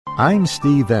I'm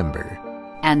Steve Ember.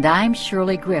 And I'm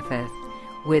Shirley Griffith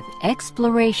with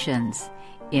Explorations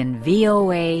in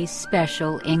VOA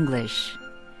Special English.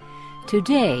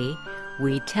 Today,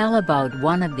 we tell about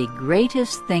one of the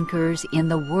greatest thinkers in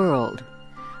the world,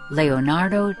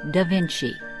 Leonardo da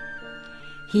Vinci.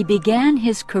 He began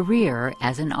his career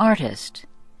as an artist,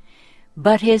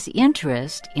 but his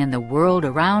interest in the world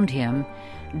around him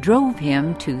drove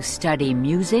him to study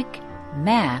music,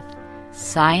 math,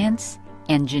 science,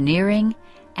 engineering,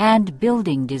 and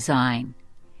building design.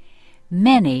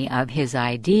 Many of his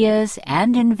ideas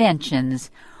and inventions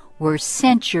were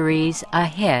centuries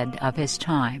ahead of his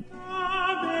time.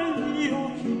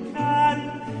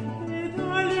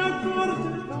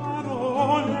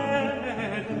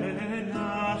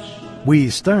 We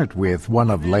start with one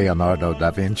of Leonardo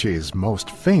da Vinci's most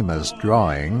famous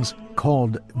drawings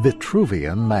called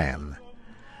Vitruvian Man.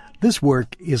 This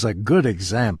work is a good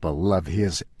example of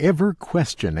his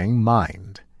ever-questioning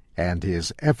mind and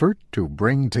his effort to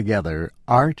bring together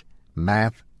art,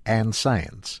 math, and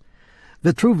science.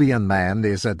 Vitruvian Man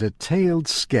is a detailed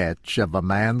sketch of a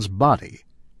man's body,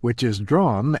 which is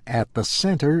drawn at the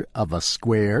center of a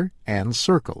square and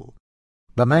circle.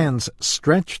 The man's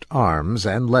stretched arms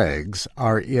and legs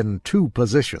are in two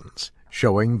positions,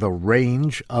 showing the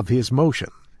range of his motion.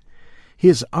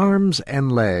 His arms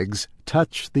and legs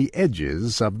touch the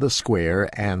edges of the square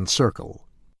and circle.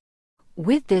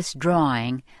 With this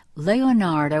drawing,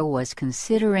 Leonardo was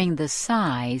considering the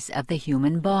size of the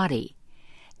human body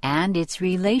and its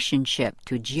relationship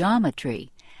to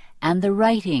geometry and the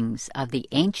writings of the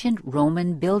ancient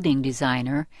Roman building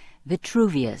designer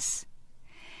Vitruvius.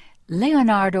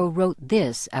 Leonardo wrote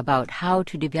this about how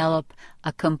to develop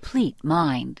a complete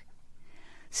mind.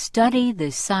 Study the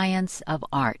science of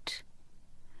art.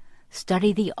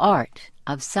 Study the art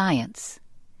of science.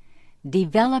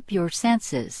 Develop your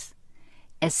senses,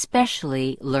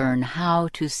 especially learn how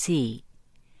to see.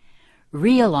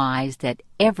 Realize that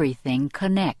everything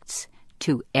connects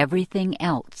to everything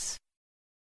else.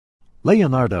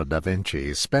 Leonardo da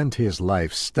Vinci spent his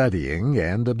life studying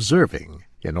and observing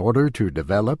in order to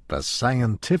develop a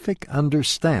scientific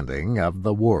understanding of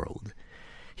the world.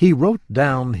 He wrote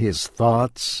down his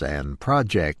thoughts and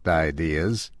project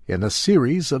ideas in a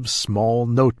series of small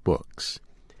notebooks.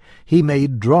 He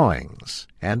made drawings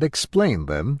and explained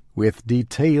them with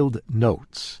detailed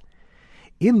notes.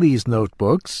 In these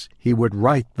notebooks, he would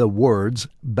write the words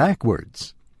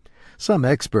backwards. Some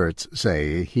experts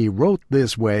say he wrote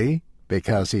this way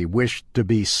because he wished to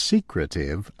be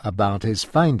secretive about his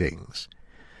findings.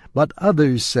 But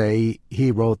others say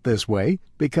he wrote this way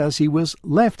because he was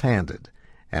left-handed,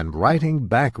 and writing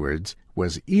backwards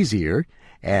was easier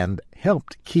and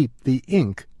helped keep the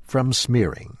ink from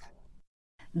smearing.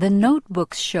 The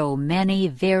notebooks show many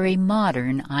very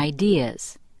modern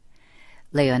ideas.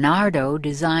 Leonardo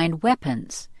designed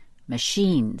weapons,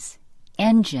 machines,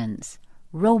 engines,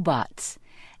 robots,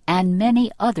 and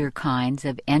many other kinds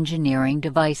of engineering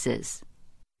devices.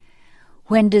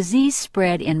 When disease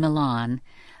spread in Milan,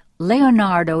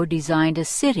 Leonardo designed a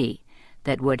city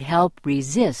that would help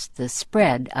resist the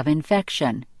spread of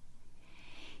infection.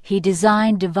 He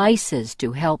designed devices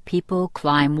to help people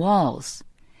climb walls,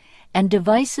 and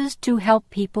devices to help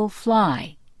people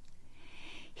fly.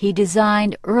 He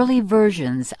designed early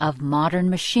versions of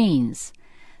modern machines,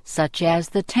 such as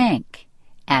the tank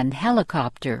and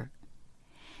helicopter.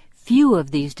 Few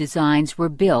of these designs were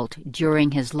built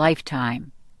during his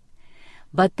lifetime,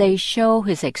 but they show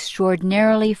his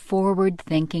extraordinarily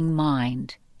forward-thinking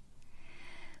mind.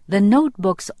 The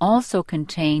notebooks also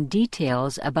contain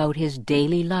details about his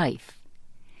daily life.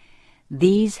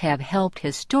 These have helped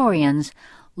historians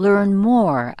learn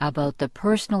more about the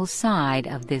personal side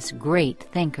of this great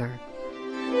thinker.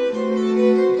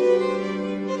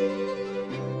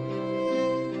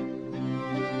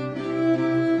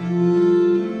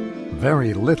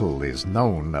 Very little is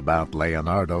known about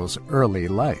Leonardo's early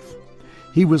life.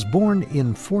 He was born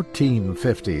in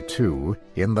 1452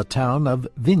 in the town of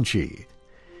Vinci.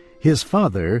 His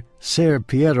father, Ser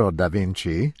Piero da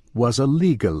Vinci, was a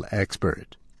legal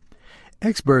expert.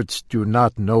 Experts do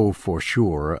not know for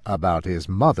sure about his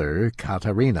mother,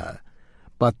 Caterina,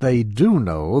 but they do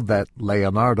know that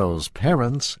Leonardo's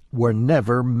parents were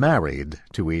never married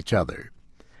to each other.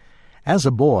 As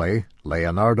a boy,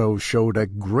 Leonardo showed a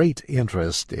great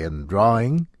interest in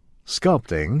drawing,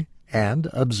 sculpting, and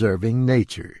observing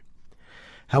nature.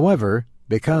 However,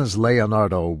 because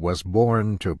Leonardo was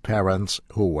born to parents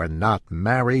who were not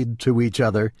married to each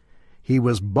other, he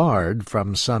was barred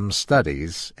from some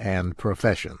studies and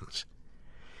professions.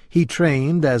 He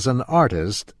trained as an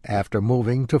artist after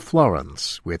moving to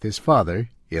Florence with his father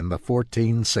in the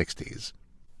 1460s.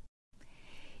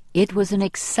 It was an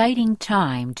exciting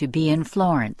time to be in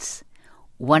Florence,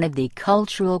 one of the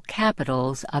cultural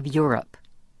capitals of Europe.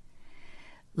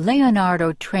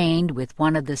 Leonardo trained with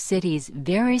one of the city's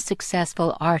very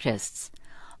successful artists,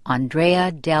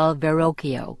 Andrea del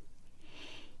Verrocchio.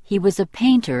 He was a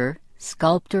painter,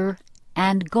 sculptor,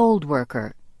 and gold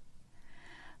worker.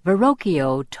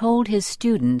 Verrocchio told his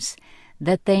students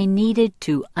that they needed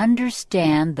to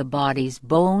understand the body's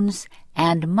bones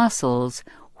and muscles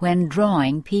when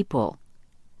drawing people.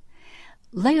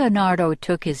 Leonardo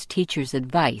took his teacher's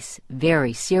advice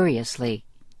very seriously.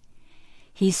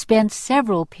 He spent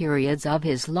several periods of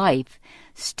his life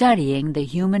studying the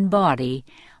human body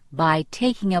by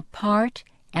taking apart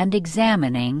and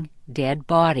examining dead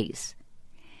bodies.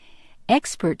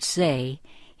 Experts say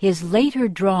his later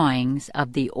drawings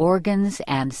of the organs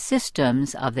and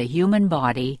systems of the human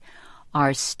body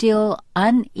are still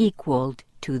unequaled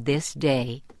to this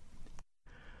day.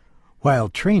 While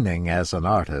training as an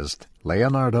artist,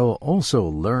 Leonardo also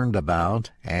learned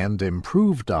about and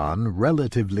improved on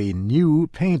relatively new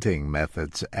painting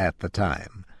methods at the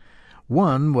time.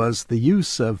 One was the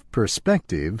use of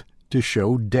perspective to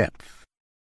show depth.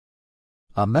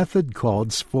 A method called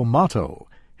sfumato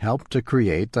helped to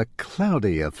create a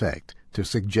cloudy effect to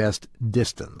suggest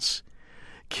distance.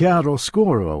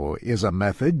 Chiaroscuro is a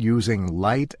method using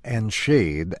light and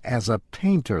shade as a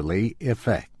painterly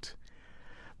effect.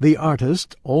 The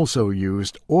artist also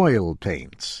used oil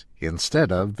paints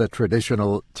instead of the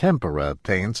traditional tempera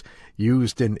paints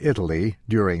used in Italy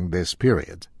during this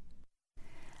period.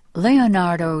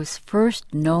 Leonardo's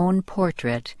first known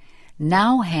portrait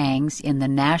now hangs in the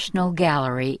National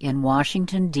Gallery in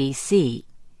Washington, D.C.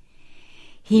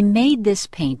 He made this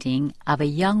painting of a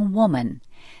young woman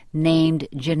named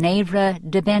Ginevra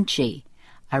da Vinci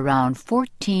around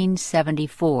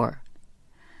 1474.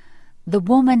 The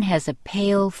woman has a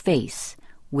pale face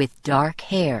with dark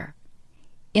hair.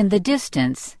 In the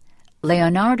distance,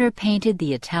 Leonardo painted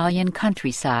the Italian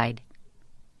countryside.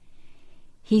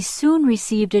 He soon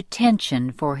received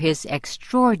attention for his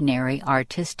extraordinary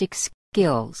artistic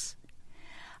skills.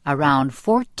 Around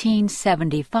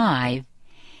 1475,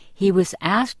 he was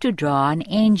asked to draw an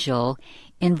angel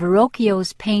in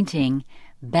Verrocchio's painting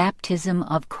Baptism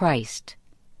of Christ.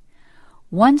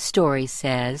 One story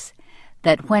says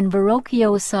that when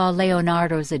Verrocchio saw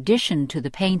Leonardo's addition to the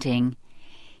painting,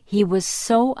 he was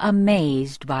so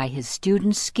amazed by his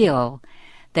student's skill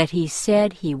that he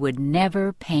said he would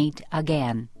never paint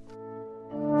again.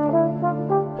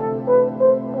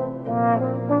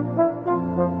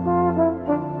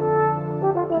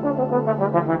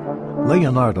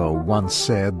 Leonardo once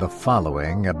said the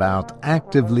following about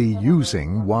actively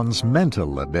using one's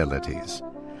mental abilities.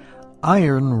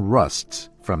 Iron rusts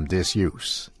from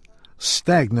disuse.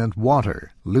 Stagnant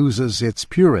water loses its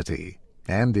purity,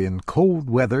 and in cold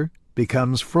weather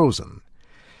becomes frozen.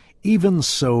 Even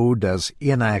so does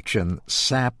inaction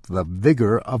sap the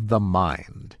vigor of the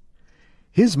mind.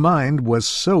 His mind was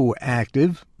so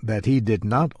active that he did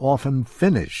not often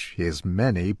finish his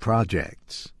many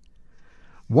projects.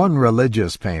 One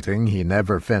religious painting he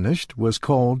never finished was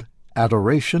called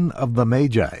Adoration of the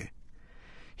Magi.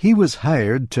 He was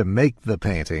hired to make the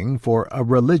painting for a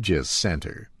religious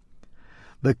center.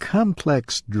 The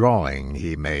complex drawing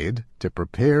he made to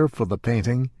prepare for the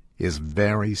painting is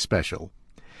very special.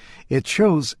 It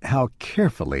shows how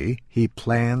carefully he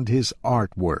planned his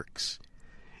artworks.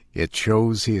 It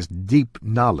shows his deep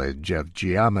knowledge of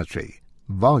geometry,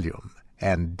 volume,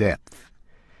 and depth.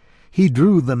 He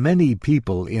drew the many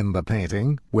people in the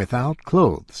painting without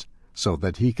clothes, so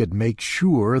that he could make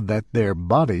sure that their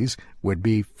bodies would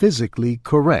be physically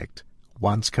correct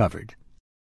once covered.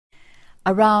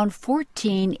 Around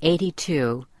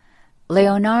 1482,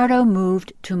 Leonardo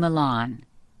moved to Milan.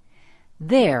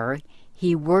 There,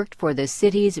 he worked for the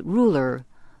city's ruler,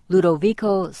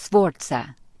 Ludovico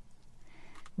Sforza.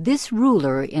 This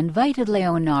ruler invited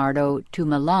Leonardo to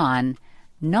Milan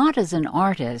not as an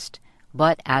artist,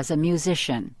 but as a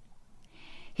musician.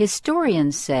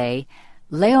 Historians say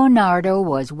Leonardo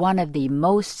was one of the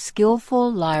most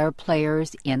skillful lyre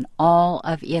players in all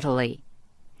of Italy.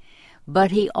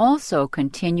 But he also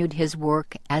continued his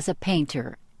work as a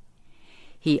painter.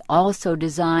 He also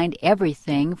designed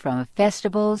everything from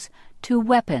festivals to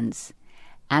weapons,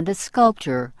 and a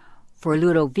sculpture for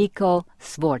Ludovico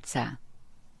Sforza.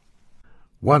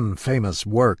 One famous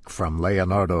work from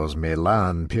Leonardo's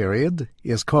Milan period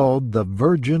is called The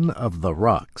Virgin of the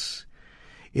Rocks.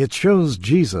 It shows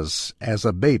Jesus as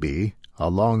a baby,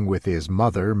 along with his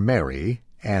mother Mary,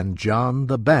 and John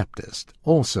the Baptist,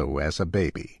 also as a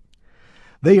baby.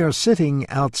 They are sitting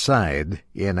outside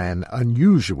in an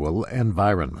unusual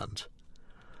environment.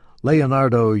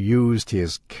 Leonardo used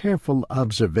his careful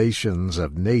observations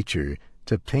of nature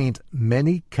to paint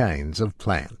many kinds of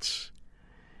plants.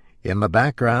 In the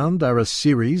background are a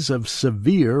series of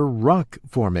severe rock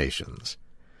formations.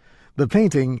 The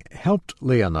painting helped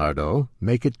Leonardo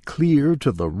make it clear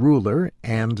to the ruler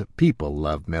and people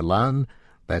of Milan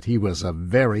that he was a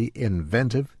very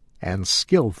inventive and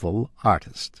skillful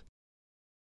artist.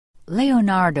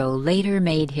 Leonardo later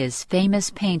made his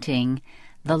famous painting,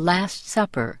 The Last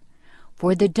Supper,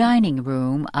 for the dining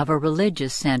room of a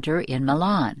religious center in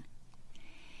Milan.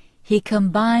 He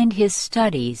combined his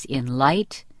studies in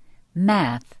light,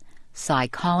 math,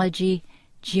 psychology,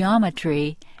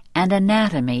 geometry, and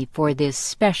anatomy for this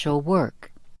special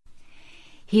work.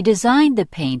 He designed the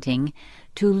painting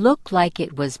to look like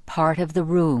it was part of the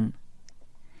room.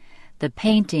 The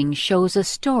painting shows a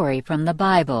story from the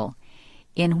Bible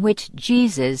in which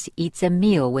Jesus eats a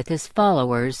meal with his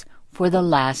followers for the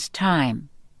last time.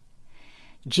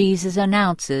 Jesus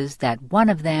announces that one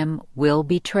of them will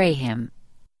betray him.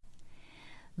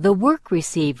 The work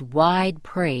received wide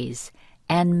praise,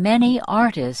 and many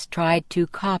artists tried to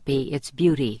copy its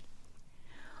beauty.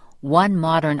 One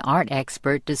modern art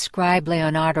expert described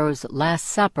Leonardo's Last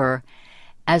Supper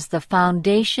as the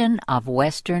foundation of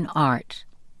Western art.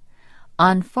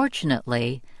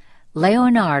 Unfortunately,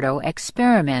 Leonardo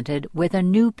experimented with a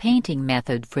new painting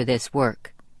method for this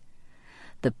work.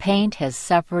 The paint has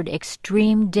suffered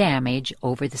extreme damage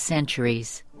over the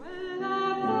centuries.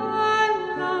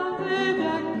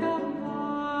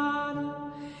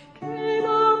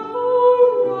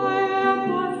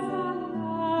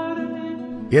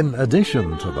 In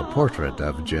addition to the portrait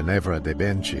of Ginevra da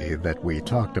Vinci that we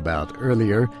talked about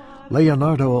earlier,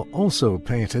 Leonardo also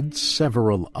painted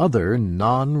several other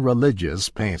non-religious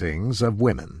paintings of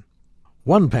women.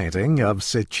 One painting of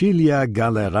Cecilia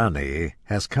Gallerani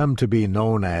has come to be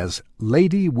known as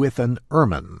Lady with an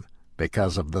Ermine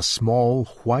because of the small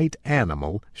white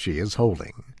animal she is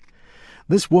holding.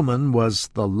 This woman was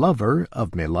the lover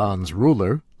of Milan's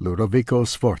ruler, Ludovico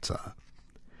Sforza.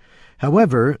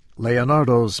 However,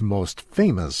 Leonardo's most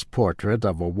famous portrait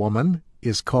of a woman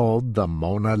is called the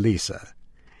Mona Lisa.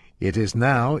 It is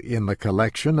now in the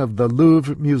collection of the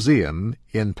Louvre Museum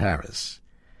in Paris.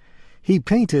 He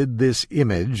painted this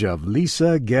image of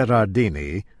Lisa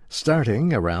Gherardini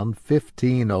starting around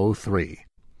 1503.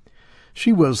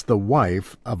 She was the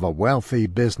wife of a wealthy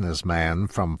businessman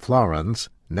from Florence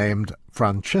named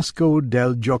Francesco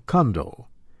del Giocondo.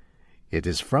 It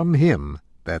is from him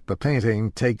that the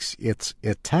painting takes its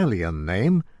Italian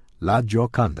name, La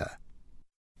Gioconda.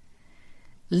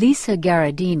 Lisa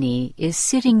Gherardini is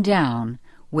sitting down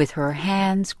with her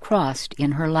hands crossed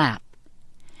in her lap.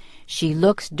 She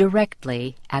looks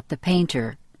directly at the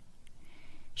painter.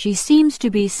 She seems to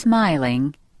be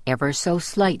smiling ever so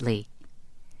slightly.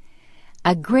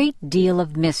 A great deal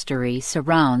of mystery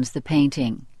surrounds the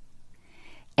painting.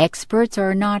 Experts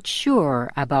are not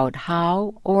sure about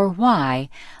how or why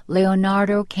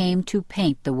Leonardo came to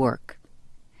paint the work,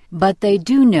 but they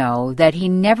do know that he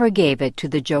never gave it to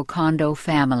the Giocondo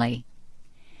family.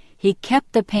 He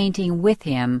kept the painting with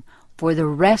him for the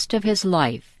rest of his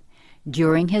life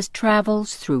during his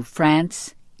travels through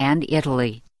France and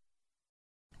Italy.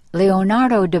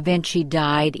 Leonardo da Vinci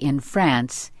died in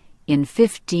France in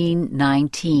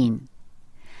 1519.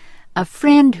 A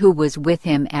friend who was with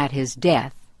him at his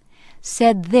death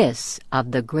said this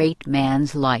of the great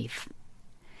man's life: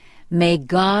 "May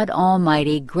God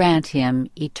Almighty grant him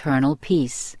eternal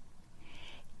peace.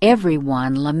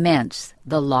 Everyone laments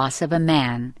the loss of a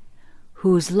man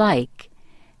whose like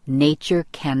nature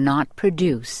cannot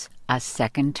produce a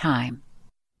second time."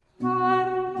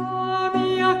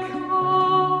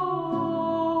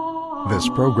 This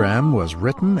program was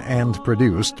written and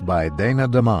produced by Dana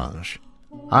DeMange.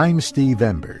 I'm Steve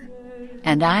Ember.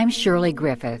 And I'm Shirley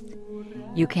Griffith.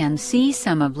 You can see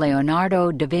some of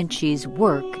Leonardo da Vinci's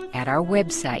work at our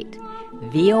website,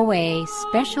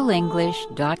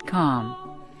 voaspecialenglish.com.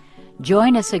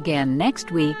 Join us again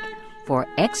next week for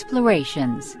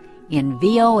explorations in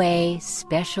VOA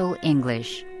Special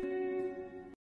English.